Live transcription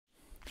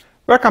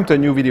Welcome to a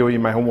new video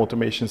in my home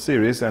automation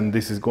series, and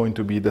this is going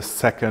to be the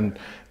second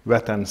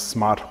WETEN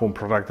smart home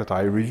product that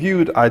I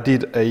reviewed. I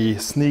did a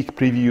sneak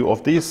preview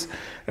of this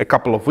a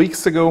couple of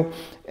weeks ago,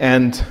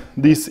 and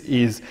this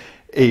is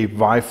a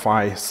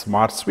Wi-Fi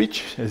smart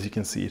switch. As you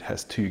can see, it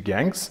has two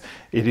gangs.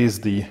 It is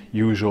the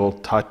usual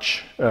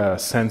touch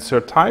sensor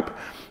type.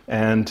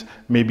 And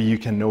maybe you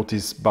can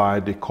notice by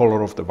the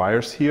color of the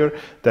wires here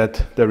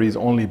that there is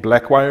only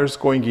black wires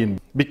going in,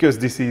 because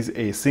this is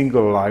a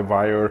single live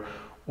wire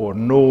or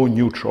no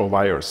neutral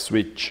wire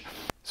switch.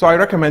 So I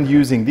recommend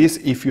using this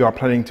if you are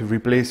planning to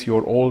replace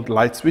your old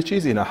light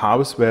switches in a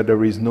house where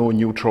there is no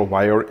neutral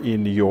wire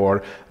in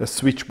your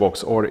switch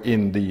box or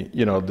in the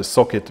the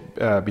socket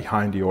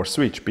behind your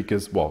switch,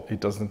 because well,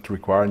 it doesn't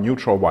require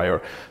neutral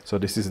wire. So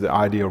this is the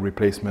ideal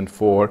replacement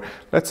for,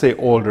 let's say,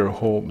 older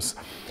homes.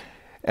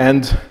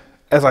 And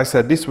as I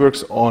said, this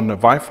works on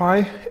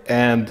Wi-Fi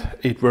and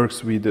it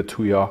works with the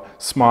Tuya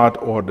Smart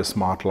or the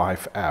Smart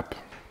Life app.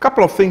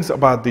 Couple of things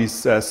about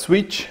this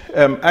switch.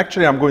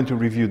 Actually, I'm going to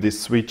review this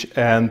switch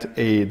and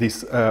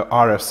this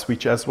RF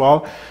switch as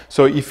well.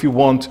 So if you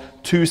want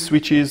two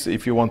switches,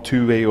 if you want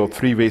two-way or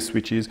three-way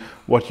switches,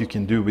 what you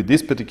can do with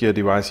this particular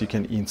device, you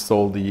can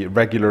install the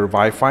regular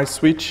Wi-Fi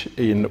switch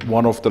in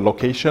one of the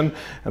location,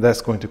 and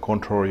that's going to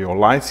control your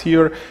lights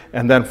here.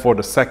 And then for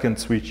the second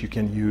switch, you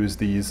can use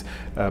these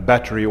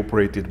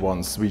battery-operated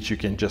ones, which you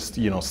can just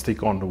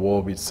stick on the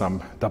wall with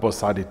some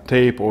double-sided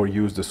tape or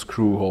use the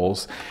screw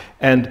holes.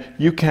 And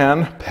you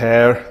can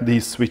pair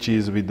these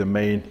switches with the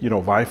main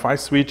Wi-Fi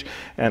switch,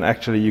 and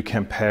actually you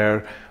can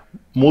pair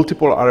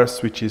multiple RF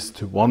switches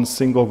to one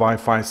single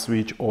Wi-Fi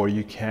switch, or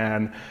you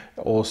can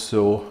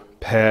also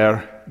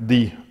pair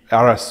the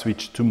RF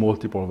switch to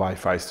multiple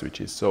Wi-Fi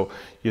switches. So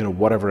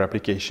whatever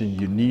application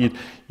you need,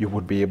 you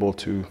would be able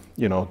to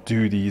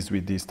do these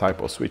with these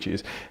type of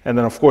switches. And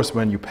then of course,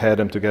 when you pair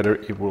them together,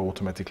 it will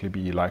automatically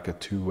be like a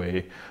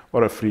two-way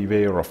or a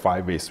three-way or a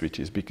five-way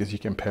switches, because you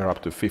can pair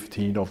up to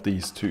 15 of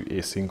these to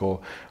a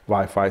single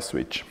Wi-Fi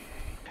switch.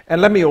 And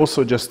let me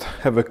also just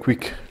have a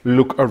quick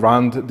look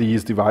around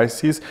these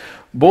devices.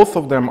 Both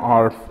of them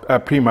are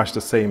pretty much the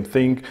same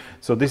thing.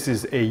 So this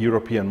is a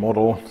European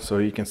model, so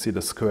you can see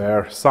the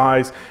square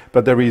size,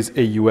 but there is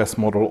a US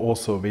model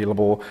also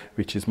available,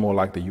 which is more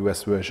like the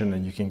US version,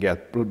 and you can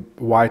get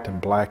white and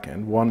black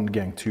and 1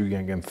 gang, 2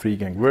 gang and 3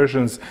 gang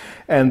versions.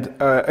 And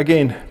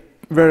again,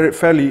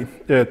 fairly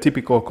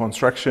typical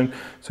construction.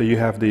 So you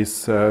have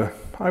this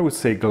I would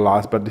say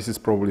glass, but this is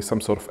probably some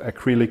sort of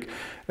acrylic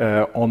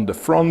on the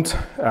front.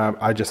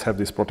 I just have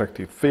this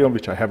protective film,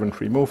 which I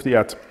haven't removed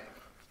yet.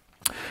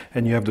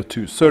 And you have the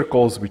two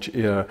circles, which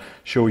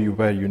show you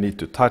where you need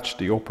to touch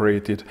the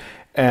operated.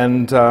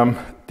 And on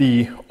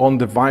the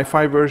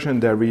Wi-Fi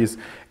version, there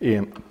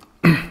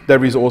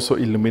is also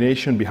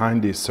illumination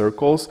behind these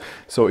circles.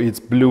 So it's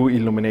blue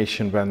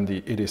illumination when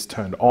it is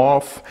turned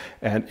off,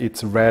 and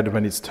it's red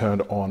when it's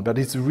turned on, but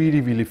it's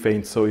really, really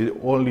faint, so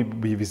it will only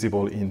be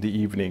visible in the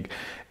evening.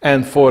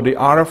 And for the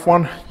RF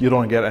one, you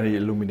don't get any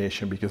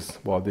illumination because,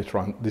 well,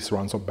 this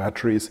runs on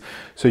batteries.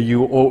 So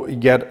you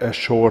get a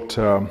short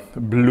a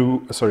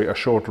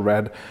short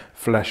red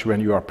flash when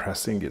you are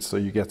pressing it, so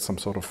you get some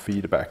sort of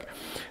feedback.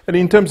 And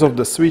in terms of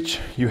the switch,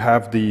 you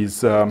have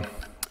these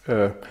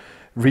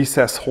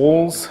recess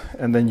holes,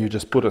 and then you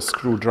just put a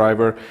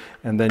screwdriver,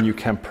 and then you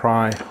can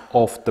pry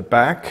off the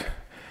back,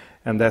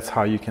 and that's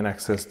how you can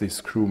access these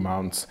screw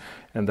mounts.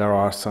 And there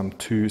are some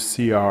two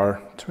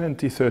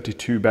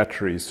CR2032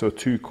 batteries, so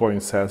two coin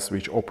cells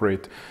which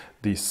operate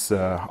this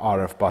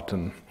RF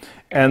button.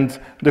 And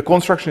the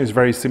construction is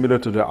very similar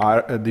to the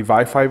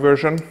Wi-Fi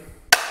version.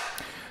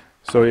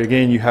 So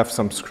again, you have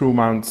some screw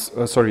mounts,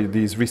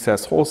 these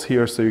recess holes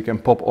here, so you can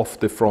pop off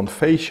the front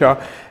fascia,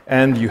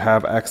 and you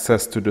have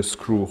access to the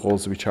screw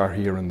holes which are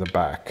here in the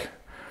back.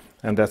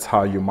 And that's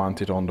how you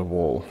mount it on the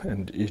wall,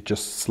 and it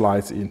just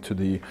slides into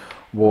the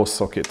wall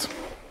socket.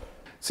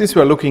 Since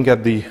we are looking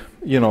at the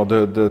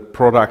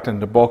product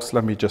and the box,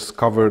 let me just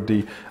cover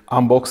the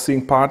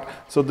unboxing part.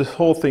 So the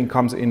whole thing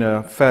comes in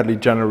a fairly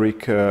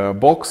generic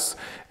box,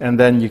 and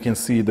then you can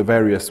see the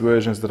various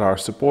versions that are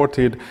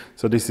supported.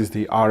 So this is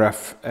the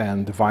RF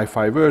and the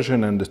Wi-Fi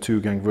version, and the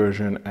 2-gang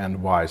version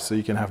and white. So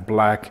you can have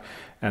black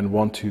and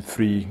 1, 2,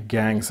 3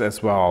 gangs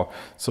as well.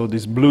 So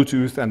this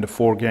Bluetooth and the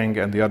 4-gang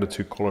and the other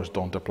two colors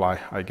don't apply.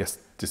 I guess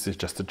this is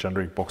just a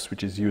generic box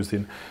which is used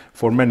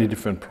for many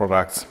different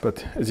products.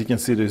 But as you can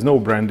see, there's no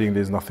branding,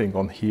 there's nothing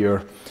on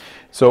here.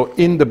 So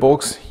in the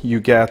box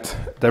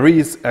there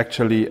is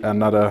actually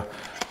another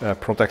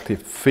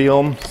protective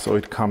film. So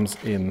it comes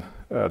in,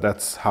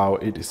 that's how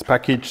it is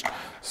packaged.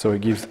 So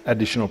it gives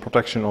additional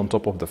protection on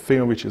top of the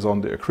film, which is on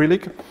the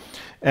acrylic.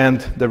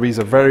 And there is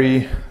a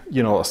very,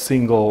 a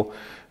single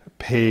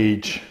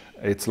page,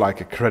 it's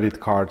like a credit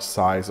card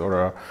size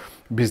or a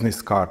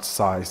business card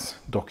size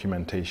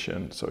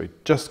documentation. So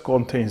it just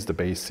contains the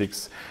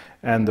basics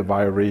and the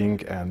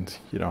wiring and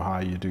how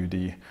you do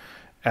the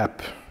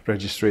app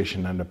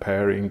registration and the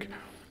pairing.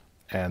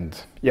 And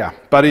yeah,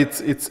 but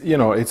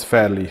it's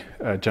fairly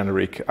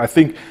generic. I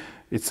think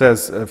It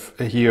says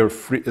here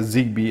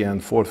Zigbee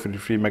and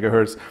 433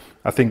 megahertz.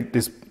 I think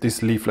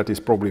this leaflet is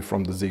probably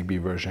from the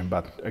Zigbee version,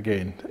 but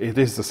again, it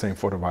is the same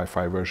for the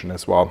Wi-Fi version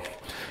as well.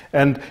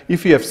 And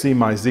if you have seen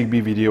my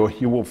Zigbee video,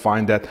 you will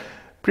find that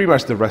pretty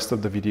much the rest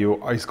of the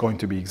video is going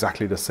to be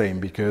exactly the same,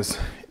 because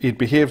it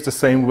behaves the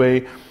same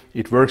way,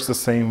 it works the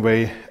same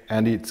way,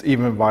 and it's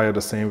even wired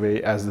the same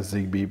way as the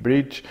Zigbee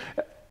bridge,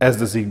 as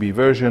the Zigbee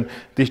version.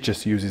 This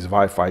just uses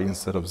Wi-Fi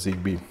instead of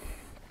Zigbee.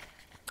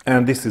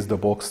 And this is the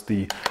box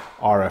the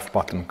RF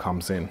button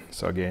comes in.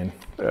 So again,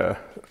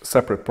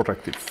 separate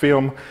protective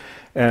film,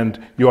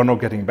 and you are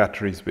not getting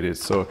batteries with it.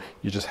 So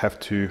you just have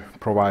to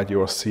provide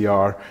your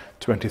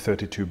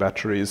CR2032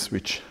 batteries,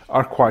 which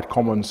are quite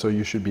common. So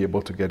you should be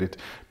able to get it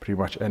pretty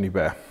much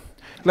anywhere.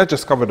 Let's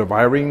just cover the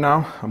wiring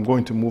now. I'm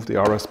going to move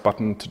the RS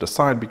button to the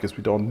side because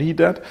we don't need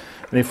that.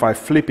 And if I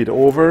flip it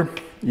over,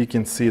 you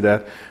can see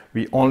that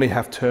we only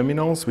have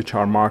terminals which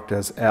are marked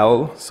as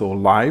L, so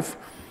live.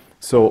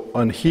 So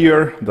on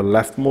here, the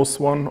leftmost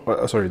one,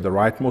 sorry, the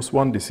rightmost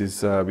one, this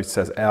is which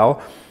says L.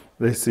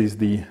 This is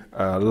the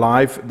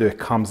live that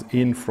comes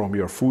in from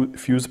your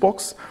fuse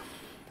box.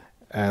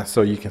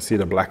 So you can see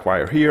the black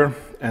wire here.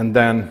 And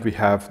then we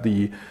have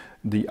the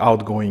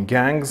outgoing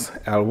gangs,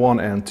 L1,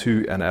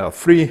 N2, and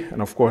L3.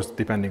 And of course,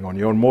 depending on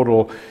your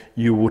model,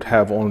 you would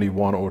have only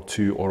one or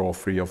two or all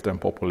three of them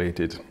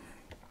populated.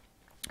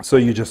 So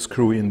you just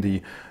screw in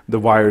the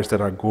wires that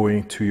are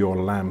going to your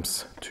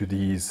lamps to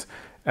these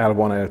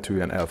L1,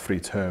 L2, and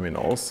L3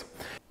 terminals.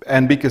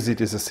 And because it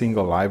is a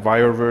single live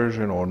wire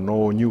version or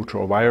no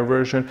neutral wire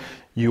version,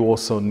 you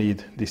also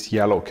need this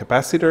yellow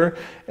capacitor,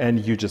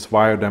 and you just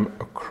wire them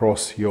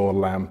across your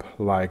lamp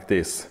like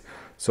this.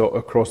 So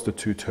across the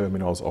two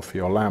terminals of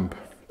your lamp.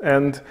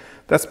 And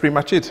that's pretty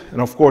much it. And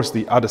of course,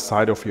 the other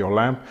side of your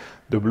lamp,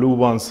 the blue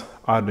ones,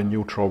 are the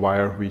neutral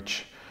wire,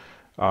 which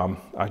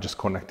I just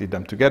connected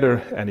them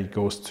together, and it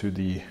goes to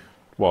the,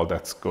 well,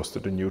 that goes to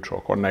the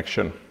neutral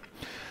connection.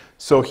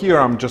 So here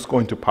I'm just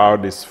going to power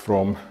this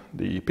from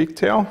the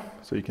pigtail.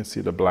 So you can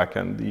see the black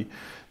and the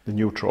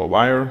neutral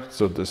wire.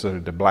 So this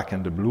is the black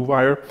and the blue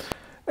wire.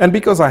 And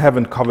because I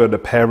haven't covered the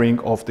pairing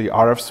of the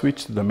RF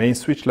switch to the main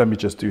switch, let me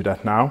just do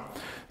that now.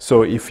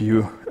 So if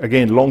you,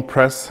 again, long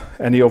press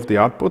any of the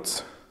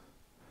outputs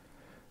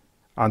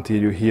until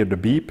you hear the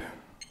beep,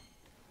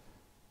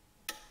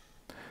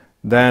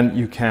 then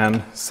you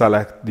can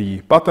select the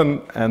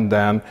button, and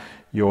then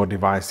your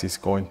device is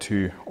going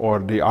to, or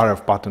the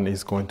RF button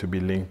is going to be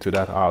linked to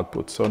that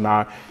output. So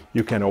now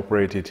you can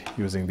operate it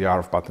using the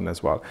RF button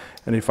as well.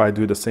 And if I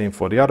do the same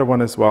for the other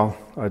one as well,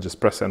 I just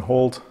press and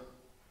hold.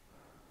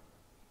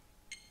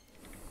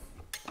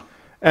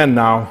 And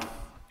now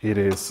it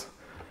is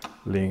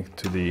linked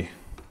to the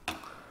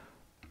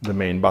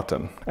main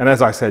button. And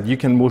as I said, you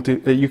can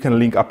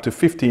link up to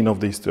 15 of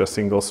these to a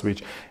single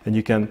switch, and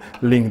you can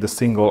link the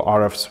single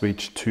RF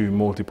switch to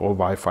multiple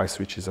Wi-Fi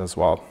switches as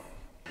well.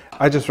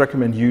 I just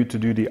recommend you to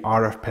do the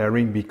RF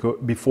pairing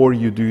before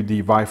you do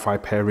the Wi-Fi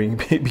pairing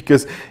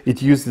because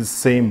it uses the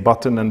same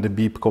button and the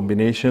beep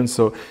combination.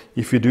 So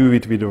if you do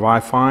it with the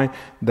Wi-Fi,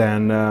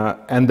 then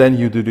and then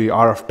you do the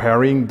RF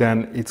pairing,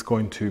 then it's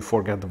going to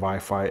forget the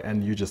Wi-Fi,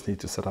 and you just need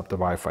to set up the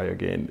Wi-Fi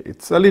again.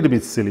 It's a little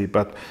bit silly,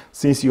 but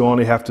since you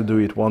only have to do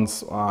it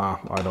once,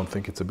 I don't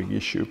think it's a big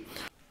issue.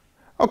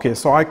 Okay,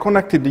 so I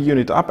connected the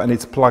unit up and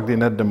it's plugged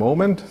in at the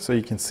moment. So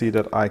you can see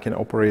that I can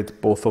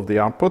operate both of the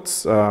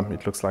outputs.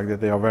 It looks like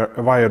that they are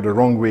wired the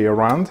wrong way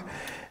around.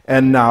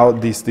 And now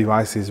this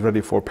device is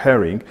ready for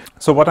pairing.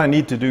 So what I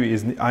need to do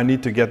is I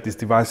need to get this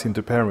device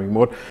into pairing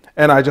mode.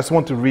 And I just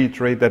want to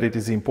reiterate that it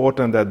is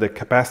important that the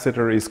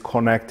capacitor is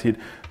connected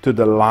to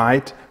the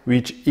light,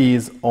 which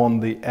is on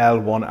the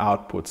L1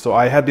 output. So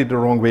I had it the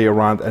wrong way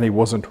around and it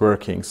wasn't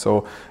working.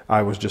 So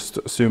I was just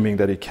assuming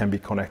that it can be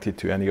connected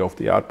to any of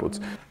the outputs.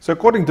 So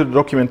according to the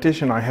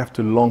documentation, I have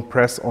to long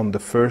press on the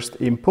first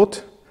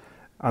input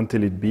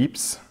until it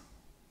beeps.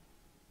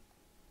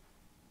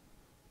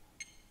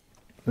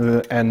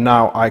 And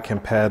now I can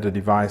pair the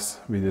device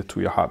with the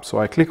Tuya hub. So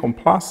I click on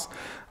plus,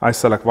 I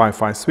select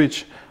Wi-Fi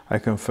switch, I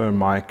confirm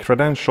my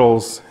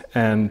credentials,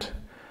 and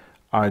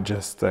I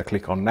just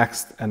click on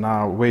next, and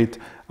now wait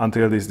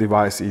until this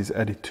device is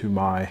added to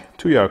my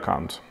Tuya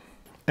account.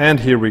 And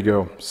here we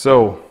go.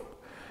 So,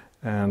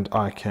 and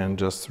I can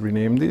just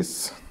rename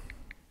this.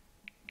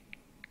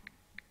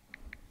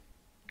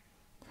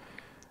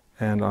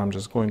 And I'm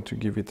just going to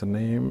give it a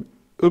name.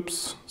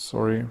 Oops,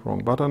 sorry,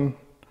 wrong button.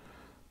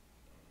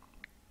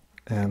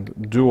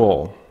 And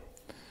dual.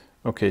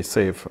 Okay,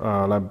 save.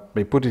 Let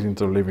me put it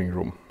into the living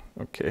room.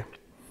 Okay.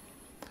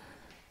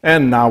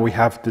 And now we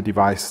have the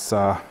device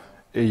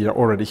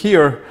already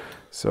here,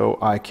 so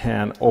I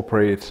can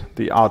operate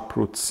the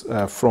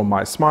outputs from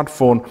my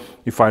smartphone.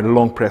 If I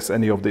long press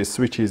any of these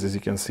switches, as you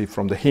can see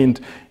from the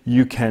hint,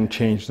 you can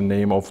change the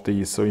name of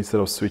these. So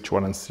instead of switch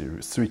 1 and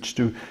switch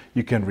 2,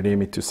 you can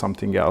rename it to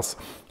something else.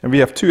 And we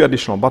have two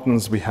additional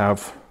buttons. We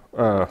have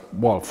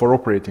well, for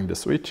operating the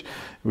switch,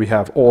 we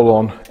have all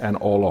on and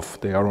all off.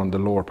 They are on the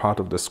lower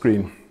part of the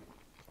screen.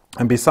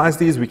 And besides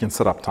these, we can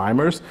set up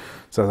timers.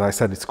 So as I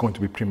said, it's going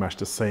to be pretty much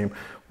the same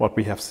what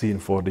we have seen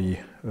for the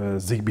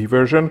Zigbee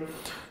version.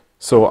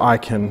 So I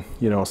can,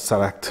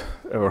 select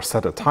or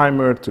set a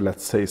timer to,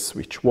 let's say,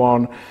 switch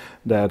 1,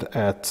 that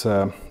at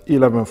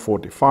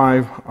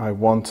 11:45 I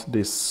want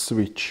this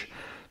switch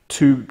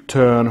to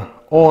turn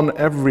on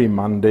every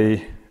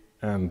Monday,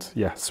 and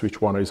yeah,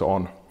 switch 1 is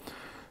on.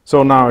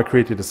 So now I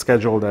created a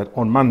schedule that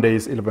on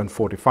Mondays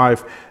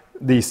 11:45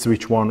 the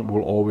switch 1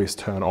 will always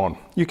turn on.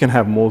 You can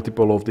have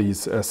multiple of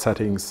these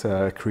settings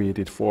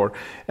created for,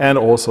 and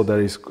also there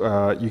is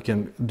you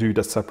can do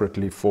that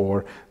separately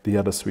for the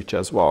other switch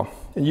as well.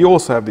 And you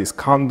also have these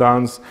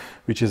countdowns,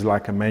 which is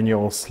like a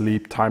manual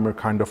sleep timer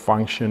kind of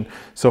function.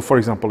 So for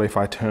example, if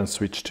I turn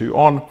switch 2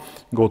 on,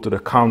 go to the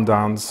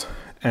countdowns,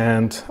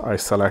 and I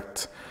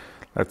select,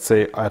 let's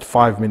say at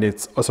 5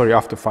 minutes,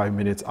 after 5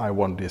 minutes, I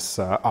want this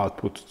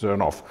output to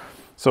turn off.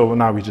 So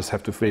now we just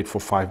have to wait for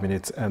 5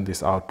 minutes and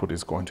this output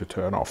is going to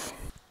turn off.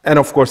 And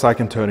of course I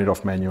can turn it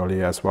off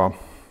manually as well.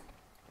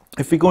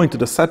 If we go into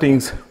the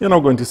settings, you're not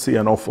going to see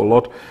an awful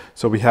lot.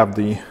 So we have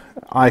the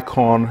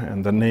icon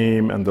and the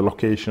name and the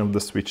location of the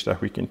switch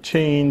that we can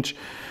change.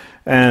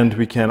 And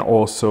we can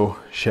also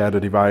share the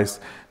device,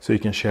 so you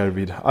can share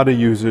with other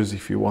users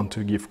if you want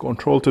to give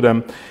control to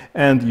them.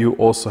 And you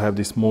also have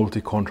this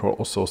multi-control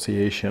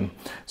association.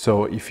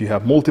 So if you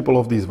have multiple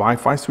of these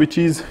Wi-Fi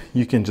switches,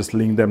 you can just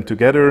link them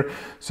together.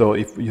 So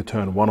if you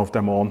turn one of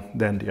them on,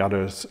 then the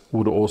others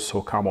would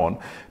also come on.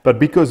 But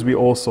because we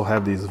also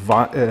have these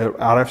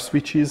RF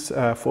switches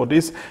for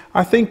this,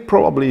 I think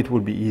probably it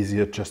would be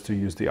easier just to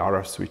use the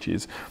RF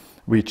switches,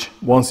 which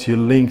once you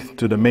link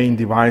to the main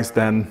device,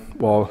 then,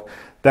 well,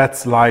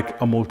 that's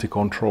like a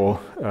multi-control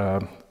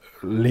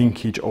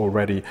linkage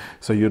already.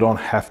 So you don't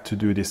have to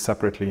do this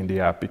separately in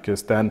the app,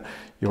 because then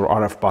your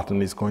RF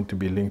button is going to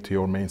be linked to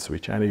your main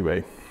switch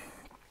anyway.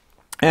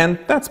 And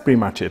that's pretty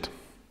much it.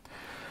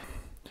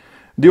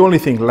 The only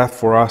thing left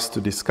for us to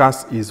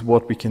discuss is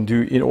what we can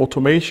do in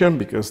automation,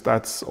 because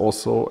that's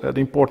also an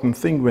important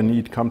thing when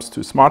it comes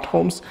to smart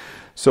homes.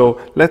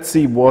 So let's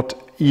see what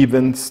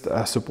events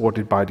are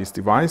supported by this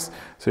device.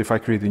 So if I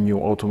create a new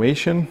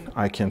automation,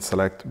 I can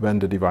select when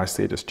the device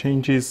status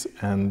changes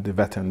and the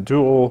WETEN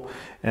dual.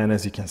 And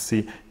as you can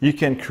see, you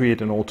can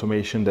create an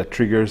automation that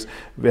triggers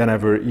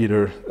whenever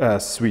either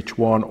switch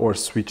 1 or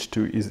switch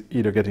 2 is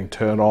either getting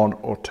turned on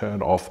or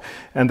turned off.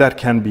 And that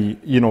can be,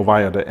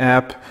 via the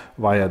app,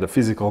 via the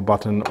physical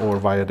button, or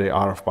via the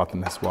RF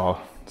button as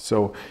well.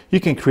 So you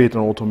can create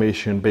an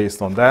automation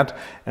based on that,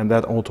 and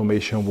that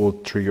automation will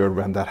trigger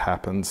when that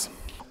happens.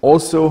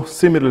 Also,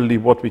 similarly,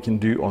 what we can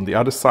do on the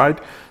other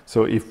side.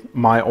 So if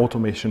my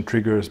automation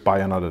triggers by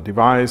another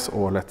device,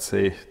 or let's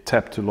say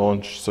tap to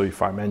launch, so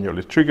if I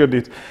manually triggered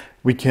it,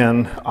 we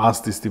can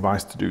ask this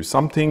device to do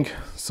something.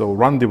 So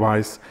run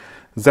device,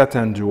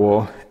 WETEN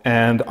dual,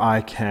 and I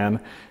can,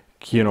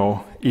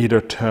 either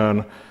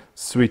turn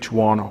switch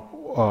 1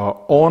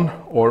 on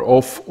or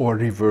off, or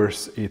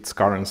reverse its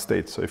current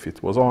state. So if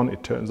it was on,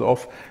 it turns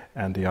off,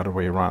 and the other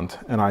way around.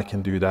 And I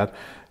can do that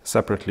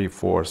separately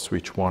for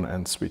switch 1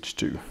 and switch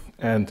 2.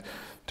 And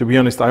to be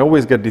honest, I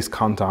always get these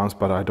countdowns,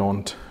 but I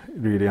don't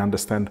really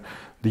understand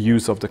the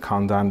use of the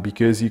countdown,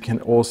 because you can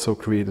also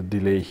create a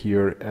delay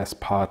here as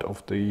part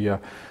of the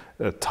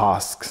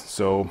tasks.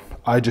 So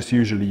I just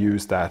usually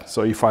use that.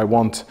 So if I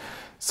want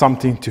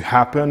something to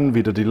happen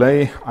with a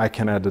delay, I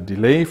can add a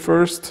delay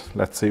first,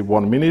 let's say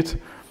 1 minute,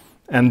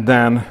 and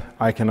then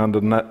I can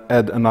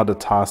add another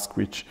task,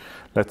 which,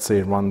 let's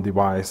say, run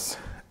device,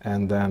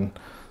 and then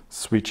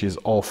switches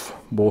off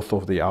both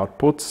of the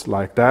outputs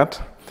like that.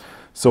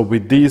 So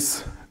with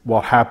this,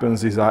 what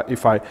happens is that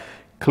if I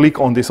click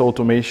on this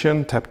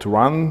automation, tap to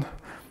run,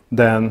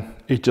 then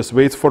it just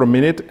waits for a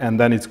minute, and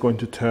then it's going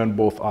to turn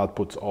both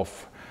outputs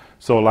off.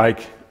 So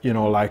like,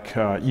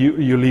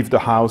 you leave the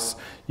house,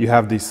 you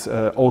have this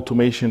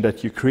automation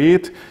that you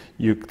create,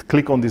 you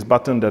click on this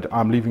button that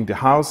I'm leaving the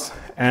house,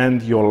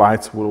 and your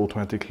lights will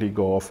automatically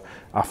go off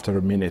after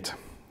a minute.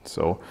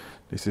 So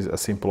this is a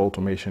simple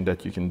automation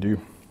that you can do.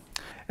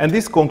 And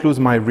this concludes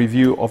my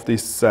review of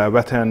this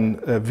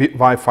WETEN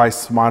Wi-Fi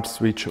smart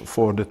switch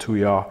for the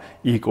Tuya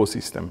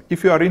ecosystem.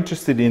 If you are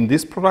interested in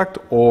this product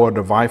or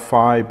the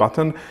Wi-Fi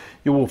button,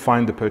 you will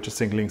find the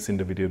purchasing links in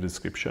the video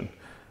description.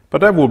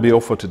 But that will be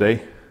all for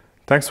today.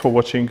 Thanks for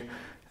watching,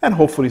 and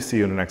hopefully see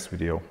you in the next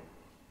video.